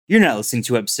You're now listening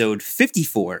to episode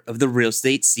 54 of the Real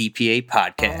Estate CPA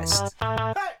podcast.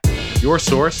 Your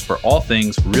source for all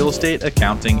things real estate,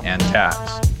 accounting, and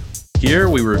tax. Here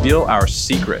we reveal our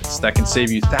secrets that can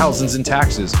save you thousands in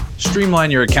taxes,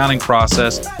 streamline your accounting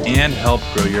process, and help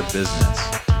grow your business.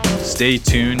 Stay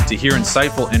tuned to hear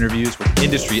insightful interviews with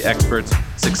industry experts,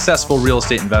 successful real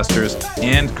estate investors,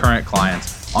 and current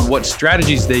clients on what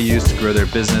strategies they use to grow their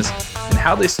business and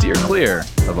how they steer clear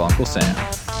of Uncle Sam.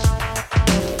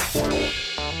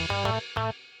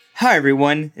 Hi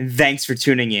everyone, and thanks for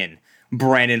tuning in.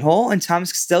 Brandon Hall and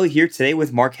Thomas Costello here today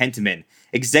with Mark Hentemann,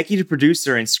 executive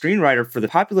producer and screenwriter for the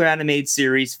popular animated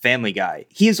series Family Guy.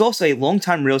 He is also a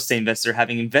longtime real estate investor,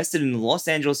 having invested in the Los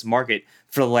Angeles market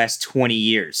for the last 20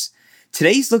 years.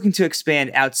 Today he's looking to expand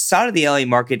outside of the LA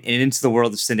market and into the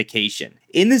world of syndication.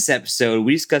 In this episode,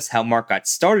 we discuss how Mark got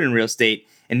started in real estate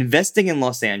and investing in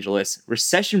Los Angeles,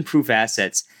 recession-proof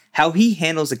assets, how he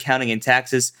handles accounting and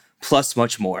taxes, plus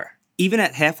much more. Even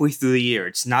at halfway through the year,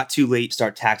 it's not too late to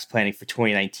start tax planning for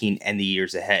 2019 and the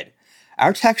years ahead.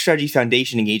 Our Tax Strategy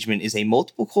Foundation engagement is a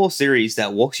multiple call series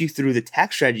that walks you through the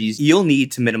tax strategies you'll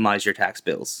need to minimize your tax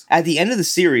bills. At the end of the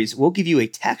series, we'll give you a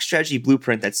tax strategy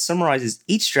blueprint that summarizes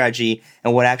each strategy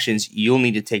and what actions you'll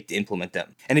need to take to implement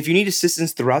them. And if you need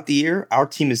assistance throughout the year, our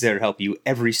team is there to help you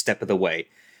every step of the way.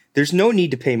 There's no need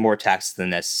to pay more taxes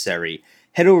than necessary.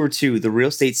 Head over to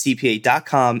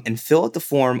therealestatecpa.com and fill out the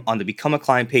form on the Become a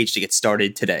Client page to get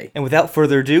started today. And without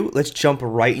further ado, let's jump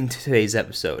right into today's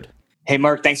episode. Hey,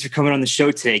 Mark, thanks for coming on the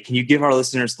show today. Can you give our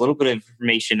listeners a little bit of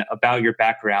information about your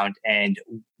background and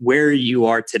where you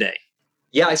are today?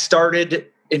 Yeah, I started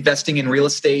investing in real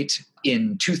estate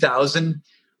in 2000.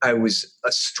 I had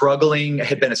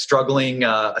been a struggling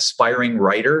aspiring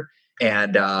writer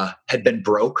and had been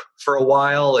broke for a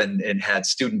while and had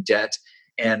student debt.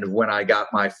 And when I got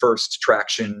my first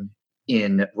traction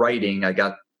in writing,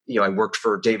 I worked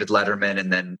for David Letterman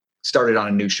and then started on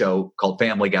a new show called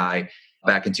Family Guy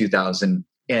back in 2000.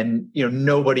 And,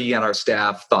 nobody on our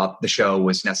staff thought the show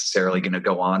was necessarily going to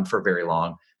go on for very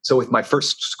long. So with my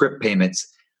first script payments,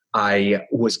 I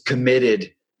was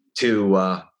committed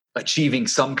to achieving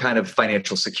some kind of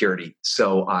financial security.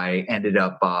 So I ended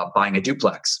up buying a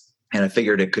duplex, and I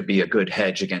figured it could be a good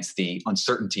hedge against the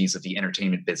uncertainties of the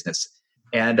entertainment business.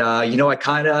 And, I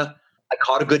caught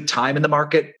a good time in the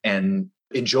market and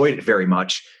enjoyed it very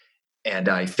much. And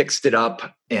I fixed it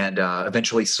up and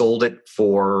eventually sold it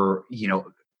for,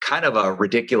 kind of a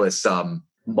ridiculous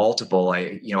multiple.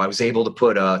 I was able to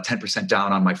put 10%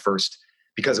 down on my first,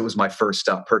 because it was my first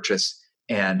purchase.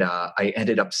 And I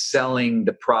ended up selling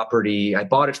the property. I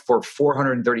bought it for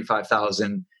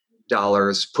 $435,000,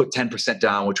 put 10%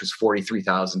 down, which was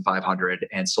 $43,500,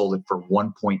 and sold it for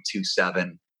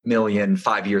 $1.27 million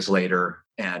 5 years later.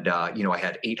 And, I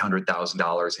had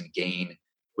 $800,000 in gain,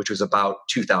 which was about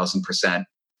 2,000%.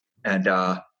 And,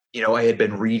 I had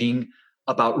been reading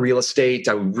about real estate.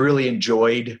 I really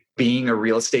enjoyed being a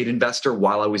real estate investor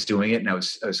while I was doing it. And I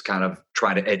was kind of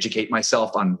trying to educate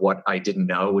myself on what I didn't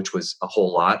know, which was a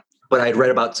whole lot. But I had read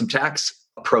about some tax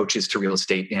approaches to real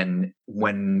estate. And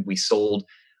when we sold,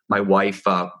 my wife,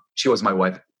 she was my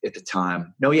wife at the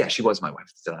time. No, yeah, she was my wife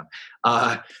at the time.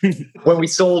 When we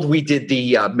sold, we did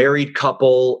the married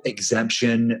couple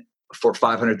exemption for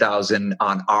 $500,000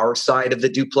 on our side of the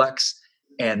duplex,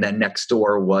 and then next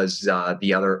door was our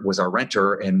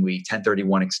renter, and we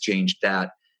 1031 exchanged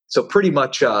that. So pretty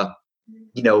much,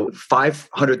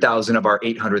 $500,000 of our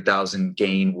 $800,000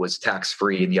 gain was tax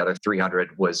free, and the other $300,000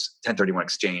 was 1031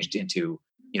 exchanged into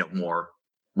more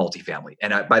multifamily.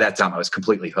 And by that time, I was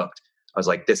completely hooked. I was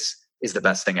like, this is the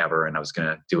best thing ever. And I was going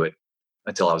to do it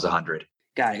until I was 100.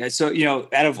 Got it. So,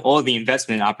 out of all the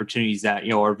investment opportunities that,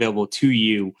 are available to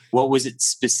you, what was it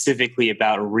specifically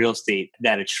about real estate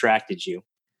that attracted you?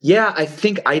 Yeah, I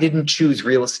think I didn't choose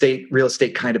real estate. Real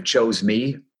estate kind of chose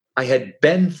me. I had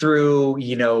been through,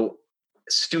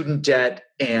 student debt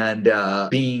and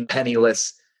being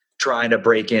penniless, trying to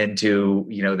break into,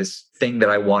 this thing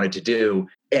that I wanted to do.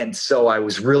 And so I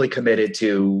was really committed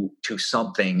to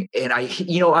something. And I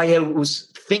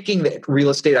was thinking that real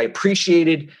estate, I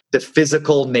appreciated the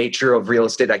physical nature of real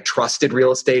estate. I trusted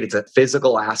real estate. It's a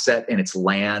physical asset and it's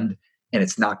land and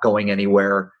it's not going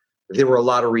anywhere. There were a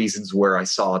lot of reasons where I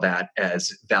saw that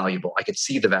as valuable. I could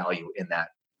see the value in that.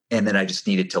 And then I just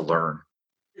needed to learn.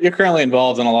 You're currently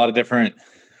involved in a lot of different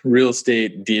real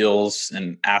estate deals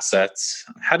and assets.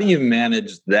 How do you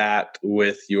manage that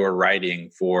with your writing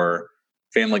for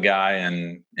Family Guy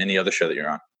and any other show that you're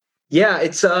on? Yeah,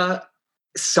 it's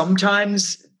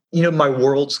sometimes, my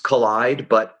worlds collide,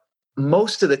 but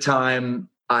most of the time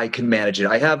I can manage it.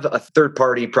 I have a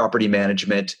third-party property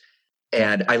management,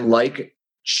 and I like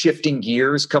shifting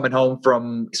gears, coming home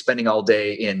from spending all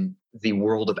day in the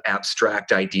world of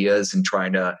abstract ideas and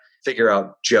trying to figure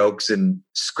out jokes and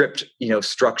script,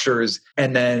 structures.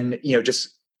 And then,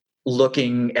 just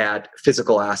looking at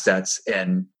physical assets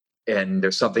and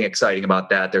there's something exciting about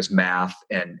that. There's math,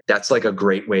 and that's like a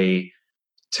great way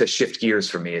to shift gears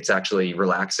for me. It's actually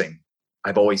relaxing.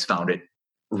 I've always found it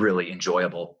really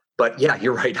enjoyable. But yeah,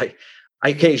 you're right. I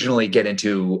occasionally get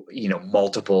into,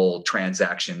 multiple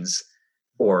transactions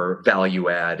or value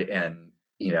add, and,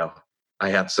 I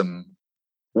have some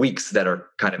weeks that are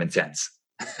kind of intense.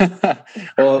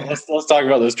 Well, let's talk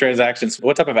about those transactions.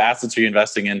 What type of assets are you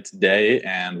investing in today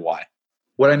and why?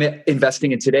 What I'm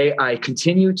investing in today, I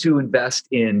continue to invest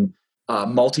in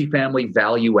multifamily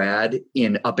value add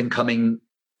in up and coming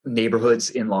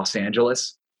neighborhoods in Los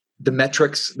Angeles. The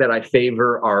metrics that I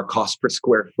favor are cost per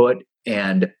square foot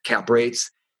and cap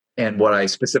rates. And what I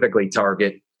specifically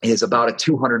target is about a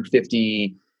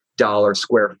 $250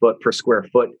 square foot per square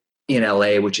foot in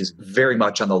LA, which is very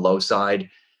much on the low side.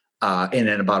 And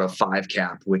then about a 5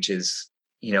 cap, which is,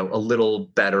 a little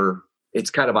better.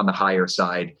 It's kind of on the higher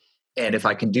side. And if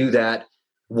I can do that,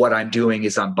 what I'm doing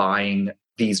is I'm buying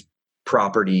these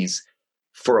properties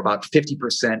for about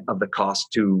 50% of the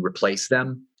cost to replace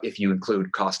them, if you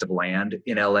include cost of land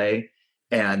in LA.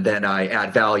 And then I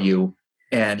add value.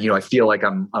 And, I feel like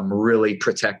I'm really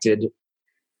protected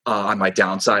on my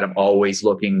downside. I'm always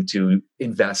looking to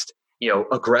invest,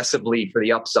 aggressively for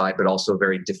the upside, but also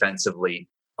very defensively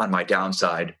on my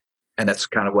downside. And that's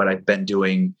kind of what I've been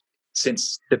doing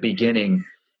since the beginning.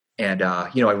 And,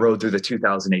 I rode through the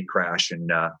 2008 crash, and,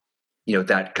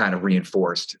 that kind of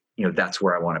reinforced, that's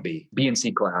where I want to be. B and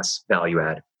C class value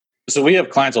add. So we have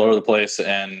clients all over the place,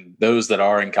 and those that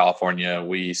are in California,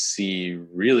 we see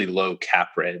really low cap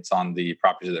rates on the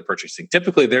properties that they're purchasing.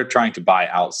 Typically, they're trying to buy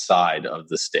outside of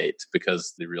the state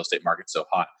because the real estate market's so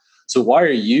hot. So why are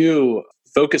you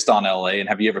focused on LA, and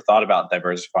have you ever thought about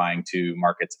diversifying to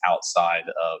markets outside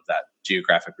of that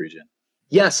geographic region?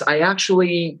 Yes, I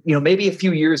actually, maybe a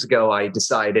few years ago, I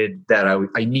decided that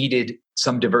I needed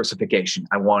some diversification.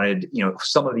 I wanted,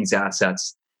 some of these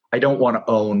assets. I don't want to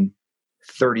own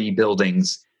 30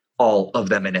 buildings, all of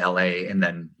them in LA, and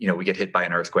then, we get hit by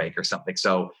an earthquake or something.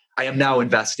 So I am now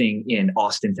investing in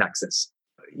Austin, Texas.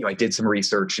 I did some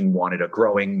research and wanted a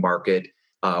growing market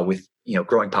with,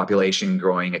 growing population,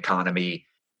 growing economy.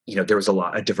 There was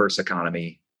a diverse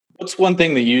economy. What's one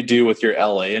thing that you do with your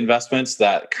LA investments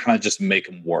that kind of just make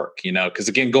them work? Because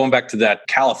again, going back to that,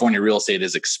 California real estate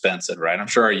is expensive, right? I'm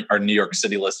sure our New York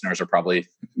City listeners are probably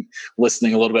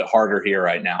listening a little bit harder here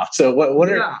right now. So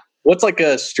what's like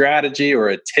a strategy or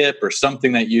a tip or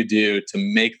something that you do to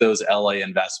make those LA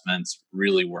investments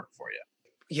really work for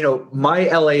you? My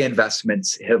LA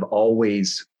investments have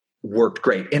always worked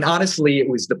great. And honestly, it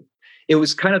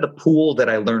was kind of the pool that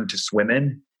I learned to swim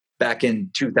in. Back in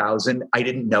 2000, I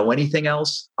didn't know anything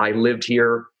else. I lived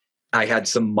here. I had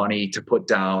some money to put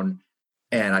down,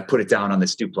 and I put it down on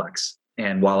this duplex.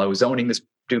 And while I was owning this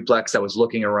duplex, I was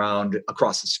looking around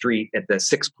across the street at the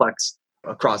sixplex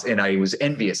across, and I was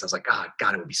envious. I was like, God,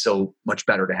 it would be so much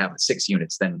better to have 6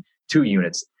 units than 2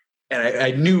 units. And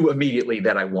I knew immediately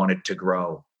that I wanted to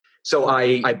grow. So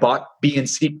I bought B and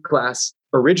C class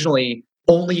originally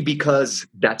only because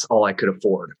that's all I could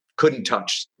afford. Couldn't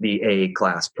touch the A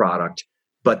class product.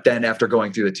 But then after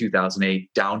going through the 2008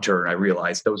 downturn, I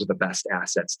realized those are the best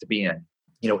assets to be in.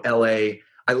 LA,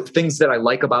 things that I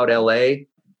like about LA,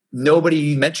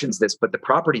 nobody mentions this, but the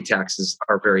property taxes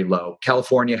are very low.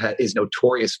 California is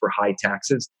notorious for high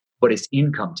taxes, but it's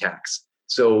income tax.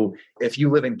 So if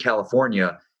you live in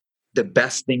California, the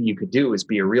best thing you could do is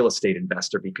be a real estate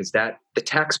investor, because the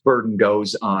tax burden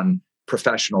goes on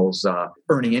professionals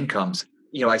earning incomes.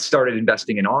 I started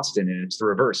investing in Austin, and it's the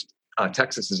reverse.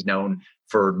 Texas is known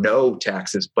for no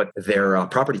taxes, but their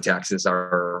property taxes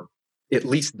are at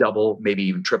least double, maybe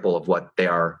even triple of what they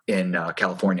are in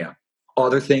California.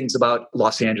 Other things about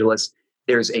Los Angeles,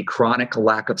 there's a chronic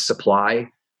lack of supply.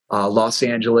 Los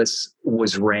Angeles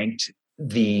was ranked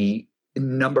the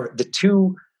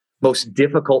 2 most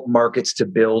difficult markets to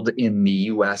build in the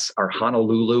US are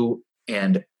Honolulu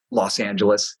and Los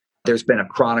Angeles. There's been a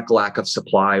chronic lack of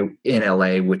supply in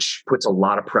LA, which puts a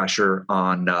lot of pressure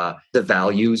on the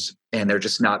values, and they're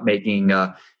just not making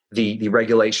the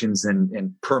regulations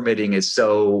and permitting is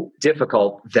so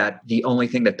difficult that the only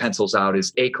thing that pencils out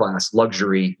is A-class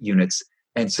luxury units.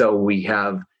 And so we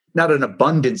have not an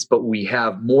abundance, but we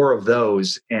have more of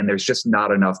those, and there's just not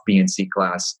enough B and C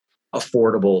class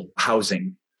affordable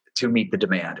housing to meet the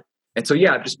demand. And so,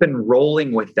 I've just been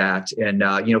rolling with that. And,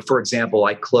 for example,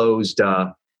 I closed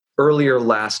earlier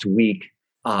last week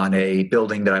on a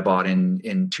building that I bought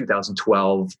in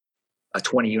 2012, a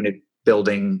 20 unit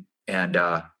building. And,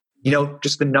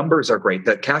 just the numbers are great.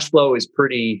 The cash flow is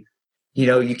pretty,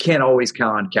 you can't always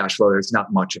count on cash flow. There's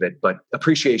not much of it, but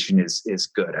appreciation is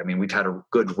good. I mean, we've had a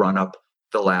good run up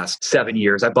the last 7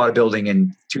 years. I bought a building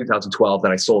in 2012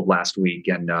 that I sold last week.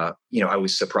 And, I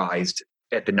was surprised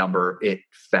at the number it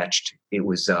fetched. It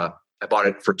was, I bought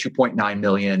it for 2.9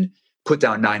 million, put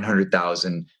down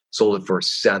 900,000, sold it for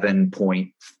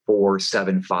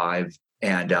 7.475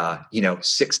 and,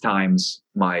 6 times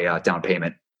my down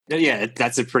payment. Yeah,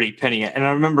 that's a pretty penny. And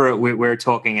I remember we were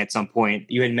talking at some point,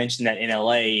 you had mentioned that in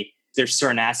LA, there's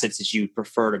certain assets that you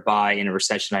prefer to buy in a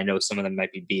recession. I know some of them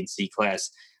might be B and C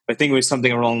class, but I think it was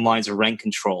something along the lines of rent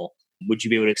control. Would you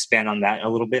be able to expand on that a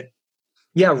little bit?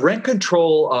 Yeah, rent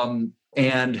control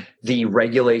and the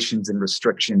regulations and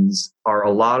restrictions are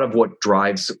a lot of what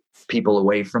drives people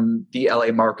away from the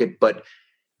LA market. But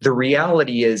the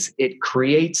reality is it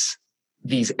creates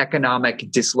these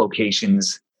economic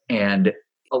dislocations, and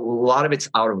a lot of it's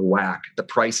out of whack. The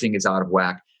pricing is out of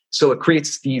whack. So it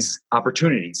creates these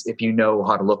opportunities if you know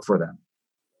how to look for them.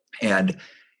 And,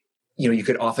 you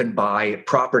could often buy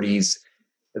properties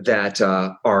that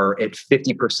are at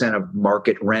 50% of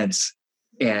market rents,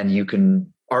 and you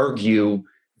can argue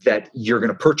that you're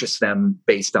going to purchase them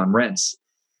based on rents.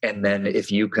 And then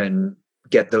if you can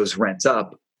get those rents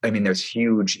up, I mean,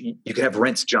 you can have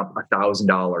rents jump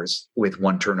 $1,000 with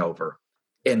one turnover.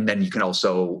 And then you can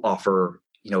also offer,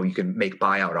 you can make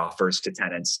buyout offers to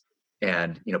tenants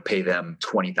and, pay them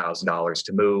 $20,000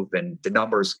 to move, and the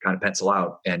numbers kind of pencil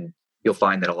out, and you'll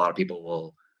find that a lot of people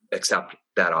will accept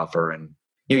that offer, and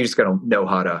you just got to know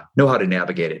how to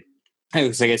navigate it. I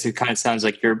guess it kind of sounds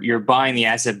like you're buying the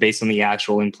asset based on the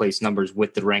actual in-place numbers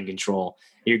with the rent control.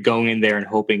 You're going in there and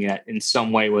hoping that in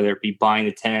some way, whether it be buying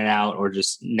the tenant out or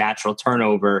just natural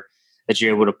turnover, that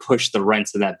you're able to push the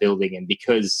rents of that building. And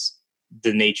because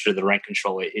the nature of the rent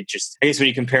control, it just, I guess when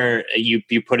you compare, you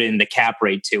put in the cap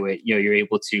rate to it, you're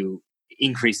able to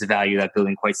increase the value of that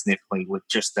building quite significantly with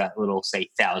just that little, say,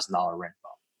 $1,000 rent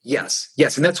bump. Yes.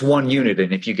 And that's one unit.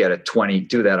 And if you get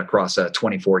do that across a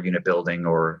 24 unit building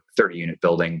or 30 unit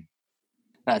building.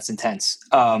 That's intense.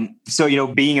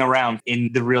 So, being around in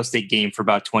the real estate game for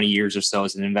about 20 years or so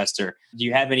as an investor, do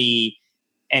you have any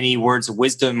words of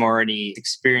wisdom or any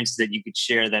experiences that you could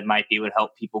share that might be able to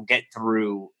help people get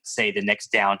through, say, the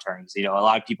next downturns? A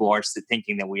lot of people are still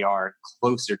thinking that we are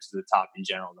closer to the top in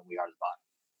general than we are to the bottom.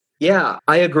 Yeah,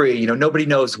 I agree. Nobody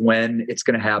knows when it's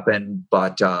going to happen,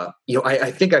 but I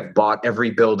think I've bought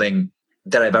every building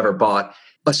that I've ever bought,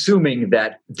 assuming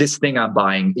that this thing I'm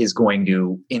buying is going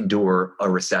to endure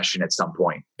a recession at some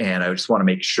point. And I just want to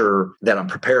make sure that I'm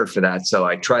prepared for that. So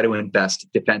I try to invest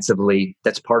defensively.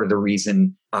 That's part of the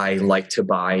reason I like to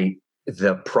buy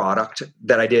the product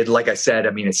that I did. Like I said,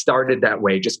 it started that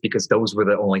way just because those were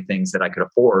the only things that I could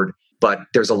afford. But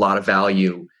there's a lot of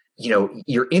value.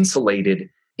 You're insulated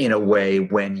in a way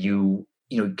when you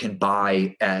can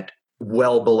buy at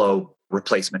well below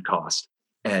replacement cost.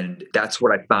 And that's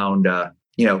what I found. I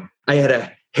had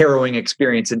a harrowing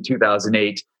experience in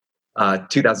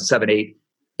 2007, 8.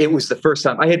 It was the first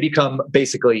time I had become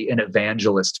basically an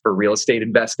evangelist for real estate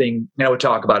investing. I would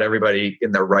talk about everybody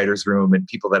in their writer's room and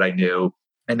people that I knew,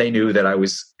 and they knew that I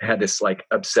had this like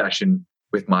obsession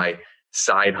with my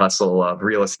side hustle of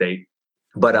real estate.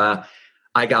 But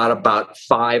I got about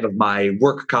 5 of my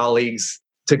work colleagues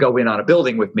to go in on a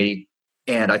building with me.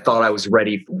 And I thought I was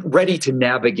ready to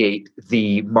navigate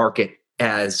the market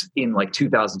as in like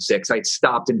 2006. I'd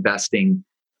stopped investing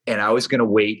and I was going to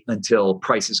wait until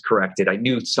prices corrected. I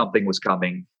knew something was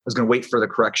coming. I was going to wait for the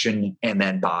correction and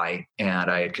then buy. And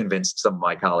I had convinced some of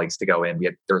my colleagues to go in.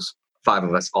 There's 5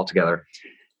 of us all together.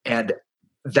 And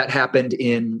that happened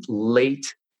in late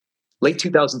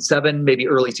 2007, maybe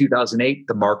early 2008,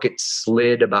 the market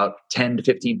slid about 10 to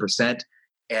 15%.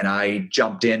 And I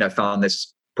jumped in. I found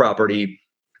this property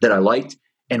that I liked,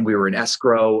 and we were in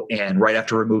escrow. And right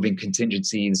after removing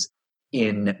contingencies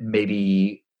in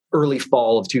maybe early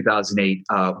fall of 2008,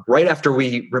 right after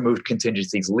we removed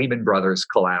contingencies, Lehman Brothers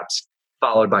collapsed,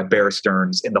 followed by Bear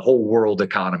Stearns in the whole world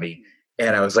economy.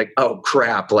 And I was like, oh,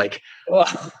 crap. Like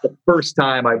the first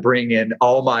time I bring in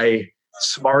all my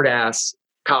smart ass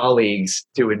colleagues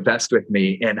to invest with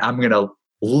me, and I'm going to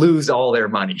lose all their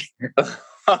money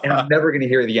and I'm never going to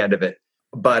hear the end of it.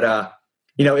 But,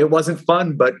 it wasn't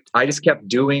fun, but I just kept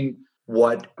doing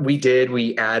what we did.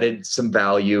 We added some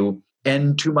value.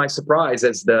 And to my surprise,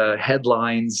 as the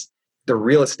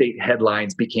real estate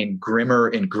headlines became grimmer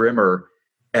and grimmer,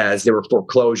 as there were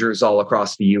foreclosures all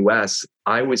across the US,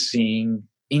 I was seeing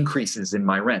increases in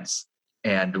my rents.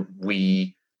 And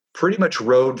we pretty much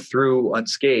rode through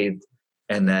unscathed,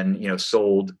 and then,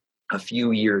 sold a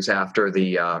few years after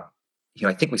the,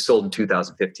 I think we sold in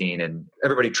 2015, and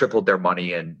everybody tripled their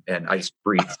money, and I just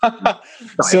breathed.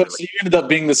 So you ended up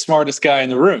being the smartest guy in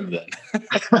the room then.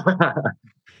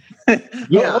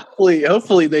 Yeah.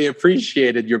 Hopefully they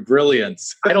appreciated your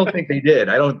brilliance. I don't think they did.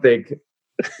 I think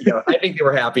they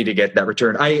were happy to get that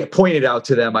return. I pointed out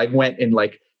to them, I went and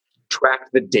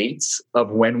tracked the dates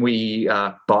of when we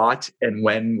bought and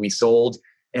when we sold.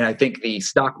 And I think the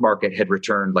stock market had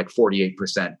returned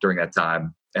 48% during that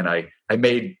time. And I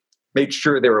made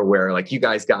sure they were aware, you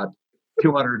guys got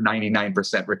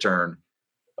 299% return.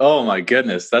 Oh my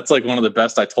goodness. That's one of the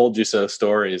best I told you so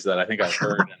stories that I think I've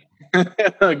heard in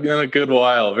a good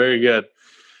while. Very good.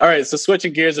 All right. So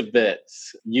switching gears a bit,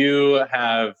 you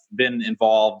have been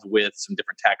involved with some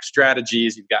different tax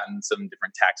strategies. You've gotten some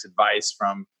different tax advice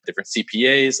from different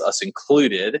CPAs, us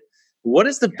included. What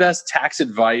is the best tax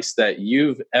advice that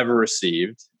you've ever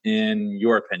received, in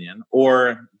your opinion,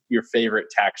 or your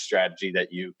favorite tax strategy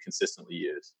that you consistently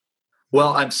use?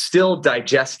 Well, I'm still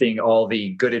digesting all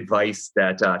the good advice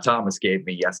that Thomas gave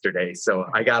me yesterday. So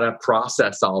I got to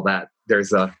process all that.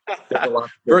 There's a lot.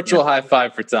 Virtual high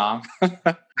five for Tom.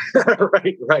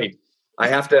 Right. I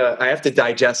have to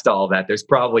digest all that. There's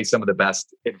probably some of the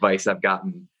best advice I've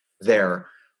gotten there.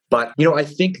 But, I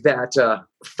think that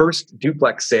first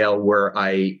duplex sale where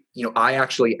I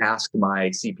actually asked my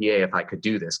CPA if I could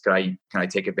do this. Can I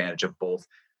take advantage of both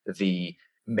the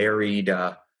married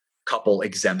couple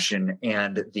exemption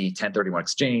and the 1031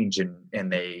 exchange?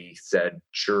 And they said,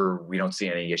 sure, we don't see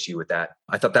any issue with that.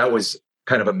 I thought that was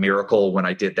kind of a miracle when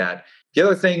I did that. The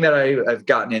other thing that I've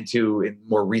gotten into in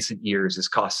more recent years is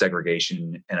cost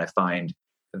segregation. And I find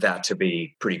that to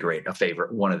be pretty great,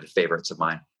 one of the favorites of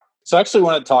mine. So I actually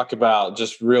want to talk about,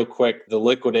 just real quick, the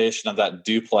liquidation of that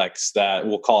duplex, that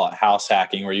we'll call it house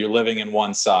hacking, where you're living in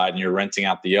one side and you're renting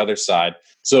out the other side.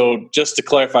 So just to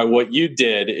clarify, what you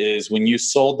did is when you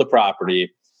sold the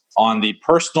property on the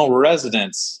personal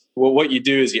residence, what you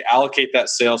do is you allocate that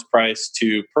sales price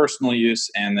to personal use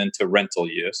and then to rental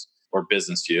use or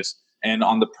business use. And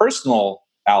on the personal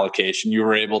allocation, you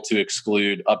were able to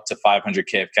exclude up to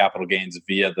 $500K of capital gains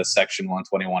via the Section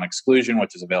 121 exclusion,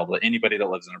 which is available to anybody that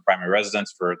lives in a primary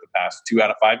residence for the past 2 out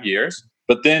of 5 years.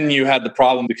 But then you had the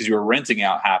problem, because you were renting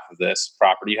out half of this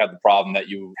property, you had the problem that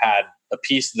you had a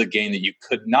piece of the gain that you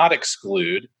could not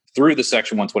exclude through the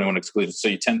Section 121 exclusion. So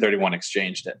you 1031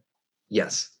 exchanged it.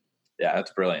 Yes. Yeah,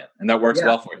 that's brilliant. And that works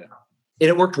well for you. And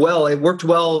it worked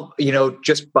well.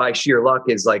 Just by sheer luck,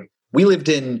 is we lived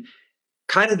in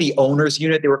kind of the owner's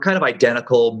unit. They were kind of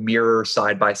identical mirror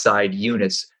side-by-side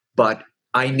units, but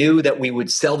I knew that we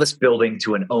would sell this building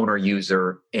to an owner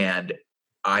user, and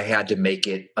I had to make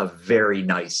it a very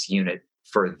nice unit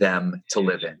for them to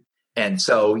live in. And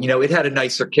so, it had a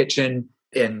nicer kitchen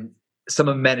and some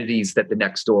amenities that the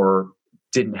next door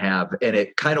didn't have. And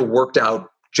it kind of worked out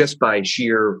just by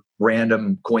sheer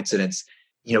random coincidence.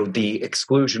 The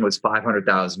exclusion was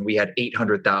 $500,000. We had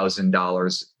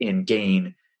 $800,000 in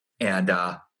gain. And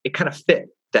it kind of fit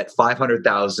that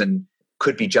 $500,000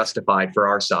 could be justified for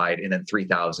our side, and then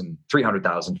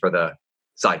 $300,000 for the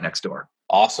side next door.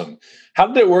 Awesome. How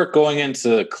did it work going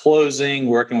into closing,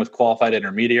 working with qualified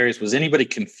intermediaries? Was anybody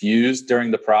confused during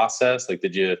the process?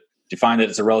 Did you find that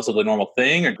it's a relatively normal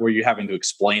thing, or were you having to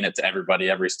explain it to everybody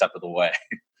every step of the way?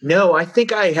 No, I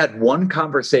think I had one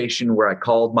conversation where I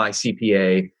called my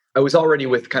CPA. I was already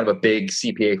with kind of a big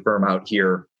CPA firm out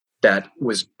here that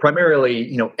was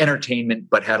primarily, entertainment,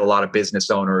 but had a lot of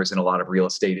business owners and a lot of real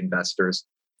estate investors.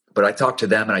 But I talked to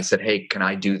them and I said, hey, can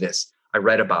I do this? I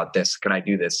read about this. Can I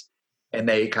do this? And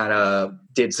they kind of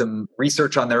did some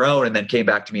research on their own and then came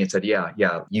back to me and said, yeah,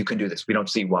 you can do this. We don't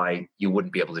see why you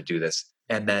wouldn't be able to do this.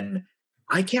 And then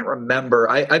I can't remember.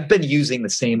 I've been using the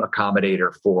same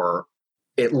accommodator for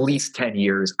at least 10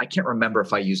 years. I can't remember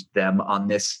if I used them on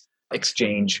this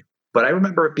exchange, but I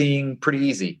remember it being pretty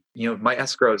easy. My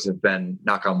escrows have been,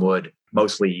 knock on wood,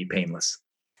 mostly painless.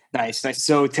 Nice.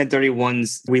 So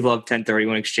 1031s, we love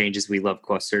 1031 exchanges. We love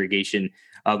cost segregation.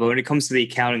 But when it comes to the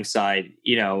accounting side,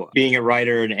 being a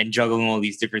writer and juggling all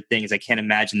these different things, I can't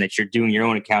imagine that you're doing your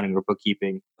own accounting or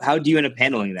bookkeeping. How do you end up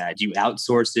handling that? Do you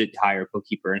outsource it, hire a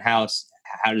bookkeeper in-house?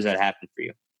 How does that happen for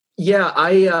you? Yeah,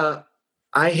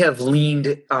 I have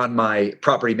leaned on my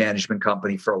property management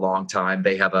company for a long time.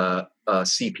 They have a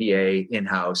CPA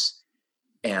in-house,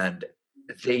 and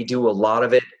they do a lot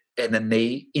of it. And then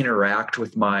they interact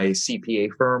with my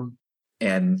CPA firm.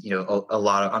 And, a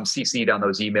lot of, I'm CC'd on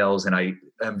those emails, and I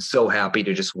am so happy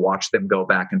to just watch them go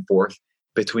back and forth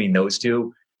between those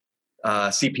two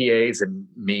CPAs and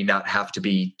me not have to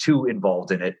be too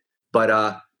involved in it.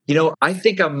 But, I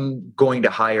think I'm going to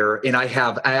hire, and I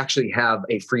actually have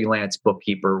a freelance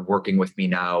bookkeeper working with me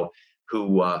now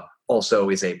who also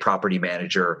is a property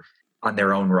manager on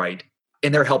their own right.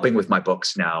 And they're helping with my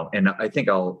books now. And I think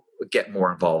I'll get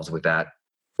more involved with that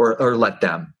or let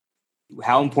them.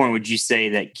 How important would you say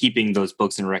that keeping those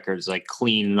books and records like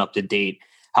clean and up to date,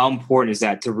 how important is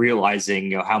that to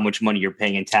realizing how much money you're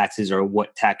paying in taxes or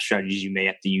what tax strategies you may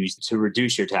have to use to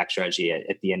reduce your tax strategy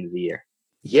at the end of the year?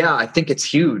 Yeah, I think it's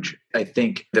huge. I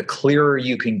think the clearer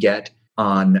you can get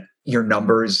on your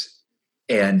numbers,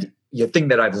 and the thing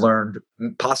that I've learned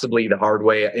possibly the hard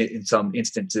way in some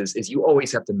instances is you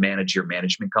always have to manage your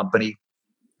management company.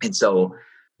 And so,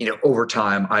 over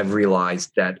time, I've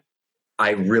realized that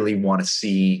I really want to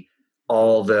see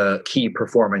all the key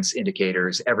performance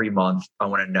indicators every month. I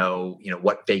want to know,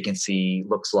 what vacancy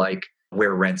looks like,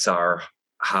 where rents are,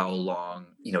 how long,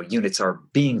 units are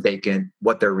being vacant,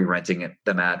 what they're re-renting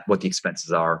them at, what the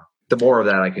expenses are. The more of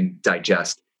that I can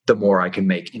digest, the more I can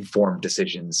make informed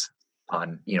decisions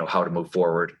on, how to move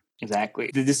forward.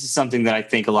 Exactly. This is something that I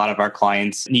think a lot of our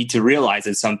clients need to realize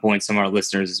at some point, some of our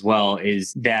listeners as well,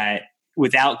 is that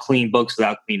without clean books,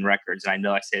 without clean records, and I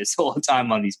know I say this all the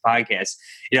time on these podcasts,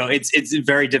 it's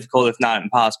very difficult, if not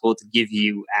impossible, to give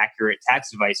you accurate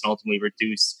tax advice and ultimately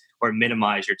reduce or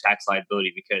minimize your tax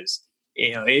liability, because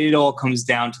it all comes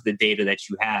down to the data that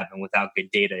you have. And without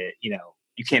good data,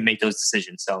 you can't make those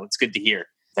decisions. So it's good to hear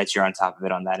that you're on top of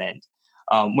it on that end.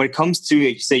 When it comes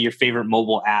to, say, your favorite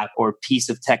mobile app or piece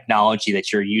of technology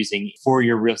that you're using for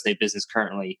your real estate business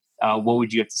currently, what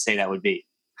would you have to say that would be?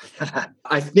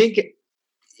 I think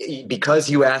because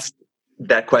you asked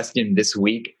that question this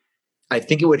week, I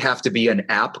think it would have to be an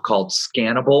app called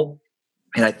Scannable.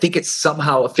 And I think it's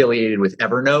somehow affiliated with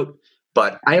Evernote.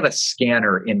 But I have a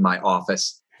scanner in my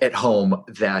office at home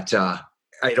that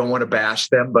I don't want to bash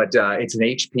them, but it's an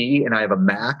HP and I have a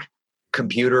Mac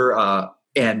computer.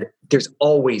 And there's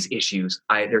always issues.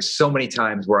 There's so many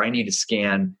times where I need to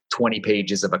scan 20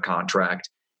 pages of a contract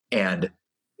and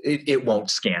it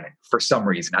won't scan it for some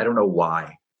reason. I don't know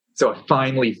why. So I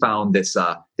finally found this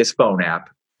phone app,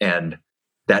 and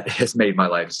that has made my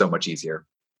life so much easier.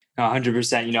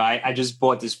 100%. I just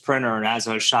bought this printer, and as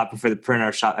I was shopping for the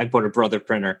printer, I bought a Brother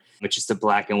printer, which is the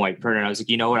black and white printer. And I was like,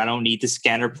 you know what? I don't need the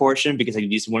scanner portion because I can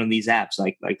use one of these apps,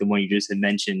 like the one you just had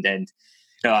mentioned. And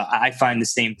I find the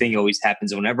same thing always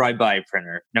happens whenever I buy a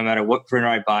printer. No matter what printer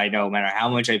I buy, no matter how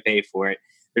much I pay for it,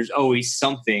 there's always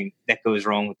something that goes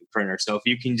wrong with the printer. So if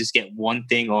you can just get one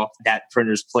thing off that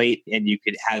printer's plate, and you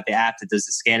could have the app that does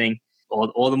the scanning,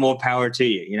 all the more power to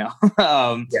you.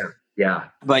 Yeah.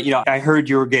 But, I heard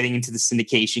you were getting into the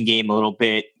syndication game a little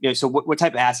bit. So what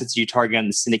type of assets are you targeting on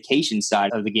the syndication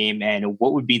side of the game? And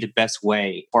what would be the best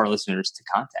way for our listeners to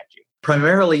contact you?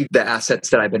 Primarily, the assets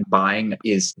that I've been buying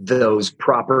is those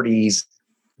properties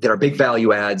that are big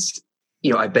value adds.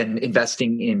 I've been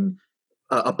investing in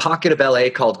a pocket of LA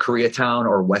called Koreatown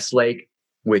or Westlake,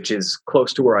 which is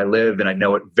close to where I live, and I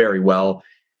know it very well.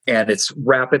 And it's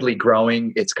rapidly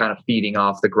growing. It's kind of feeding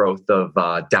off the growth of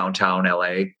downtown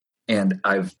LA. And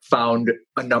I've found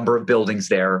a number of buildings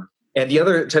there. And the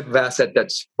other type of asset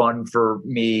that's fun for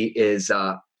me is,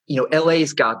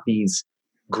 LA's got these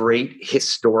great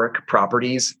historic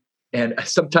properties. And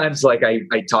sometimes I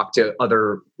talk to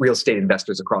other real estate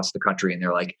investors across the country, and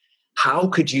they're like, how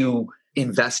could you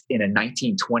invest in a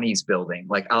 1920s building?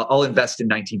 Like I'll invest in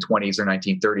 1920s or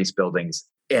 1930s buildings,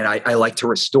 and I like to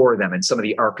restore them. And some of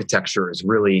the architecture is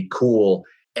really cool,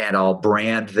 and I'll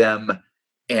brand them.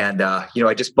 And,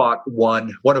 I just bought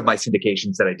one of my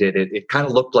syndications that I did. It kind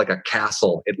of looked like a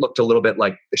castle. It looked a little bit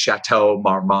like the Chateau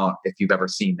Marmont, if you've ever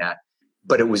seen that.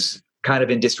 But it was kind of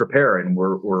in disrepair, and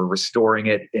we're restoring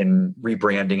it and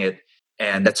rebranding it.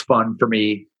 And that's fun for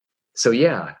me. So,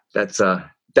 yeah, that's the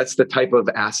type of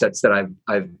assets that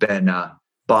I've been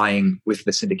buying with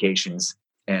the syndications,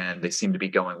 and they seem to be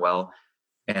going well.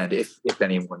 And if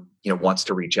anyone, wants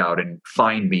to reach out and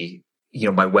find me,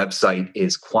 my website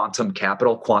is Quantum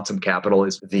Capital. Quantum Capital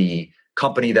is the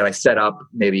company that I set up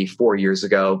maybe 4 years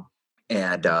ago,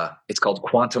 and it's called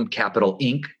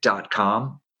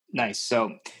quantumcapitalinc.com. Nice.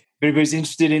 So if anybody's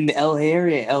interested in the LA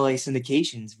area, LA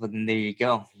syndications, well, then there you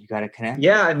go. You got to connect.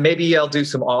 Yeah, and maybe I'll do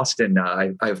some Austin.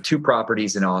 I have 2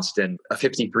 properties in Austin, a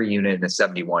 53 unit and a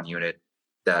 71 unit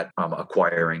that I'm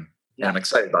acquiring. And I'm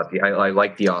excited about I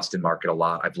like the Austin market a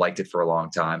lot. I've liked it for a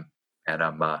long time. And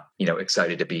I'm,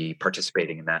 excited to be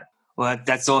participating in that. Well,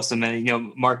 that's awesome.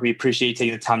 And, Mark, we appreciate you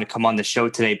taking the time to come on the show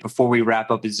today. Before we wrap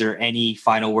up, is there any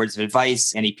final words of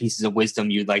advice, any pieces of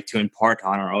wisdom you'd like to impart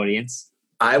on our audience?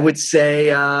 I would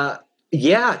say, I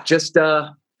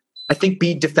think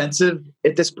be defensive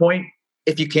at this point.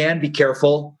 If you can, be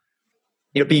careful.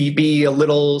 be a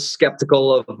little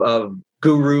skeptical of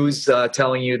gurus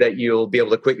telling you that you'll be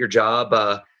able to quit your job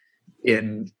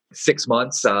in 6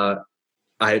 months.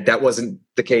 That wasn't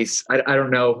the case. I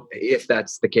don't know if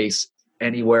that's the case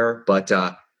anywhere, but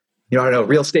I don't know.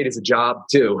 Real estate is a job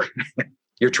too.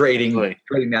 You're trading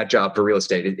that job for real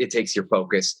estate. It takes your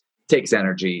focus, takes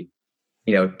energy.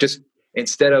 Just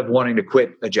instead of wanting to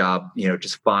quit a job,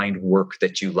 just find work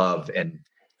that you love. And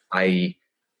I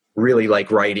really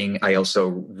like writing. I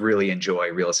also really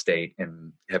enjoy real estate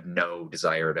and have no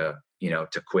desire to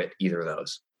quit either of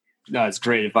those. No, it's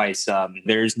great advice.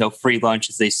 There's no free lunch,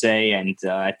 as they say. And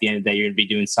at the end of the day, you're going to be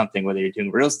doing something, whether you're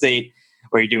doing real estate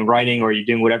or you're doing writing or you're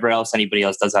doing whatever else anybody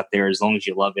else does out there. As long as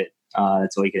you love it,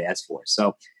 that's all you could ask for.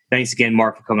 So thanks again,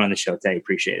 Mark, for coming on the show today.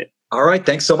 Appreciate it. All right.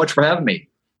 Thanks so much for having me.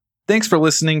 Thanks for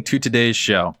listening to today's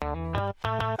show.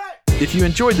 If you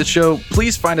enjoyed the show,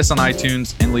 please find us on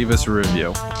iTunes and leave us a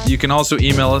review. You can also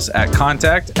email us at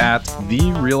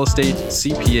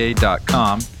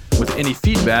contact@therealestatecpa.com with any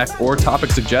feedback or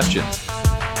topic suggestions.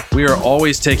 We are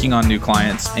always taking on new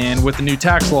clients, and with the new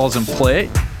tax laws in play,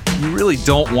 you really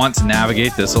don't want to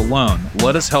navigate this alone.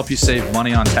 Let us help you save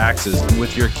money on taxes and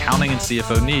with your accounting and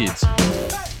CFO needs.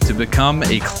 To become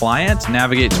a client,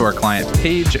 navigate to our client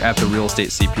page at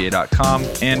therealestatecpa.com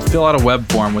and fill out a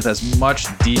web form with as much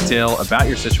detail about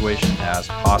your situation as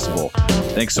possible.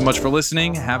 Thanks so much for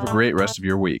listening. Have a great rest of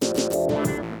your week.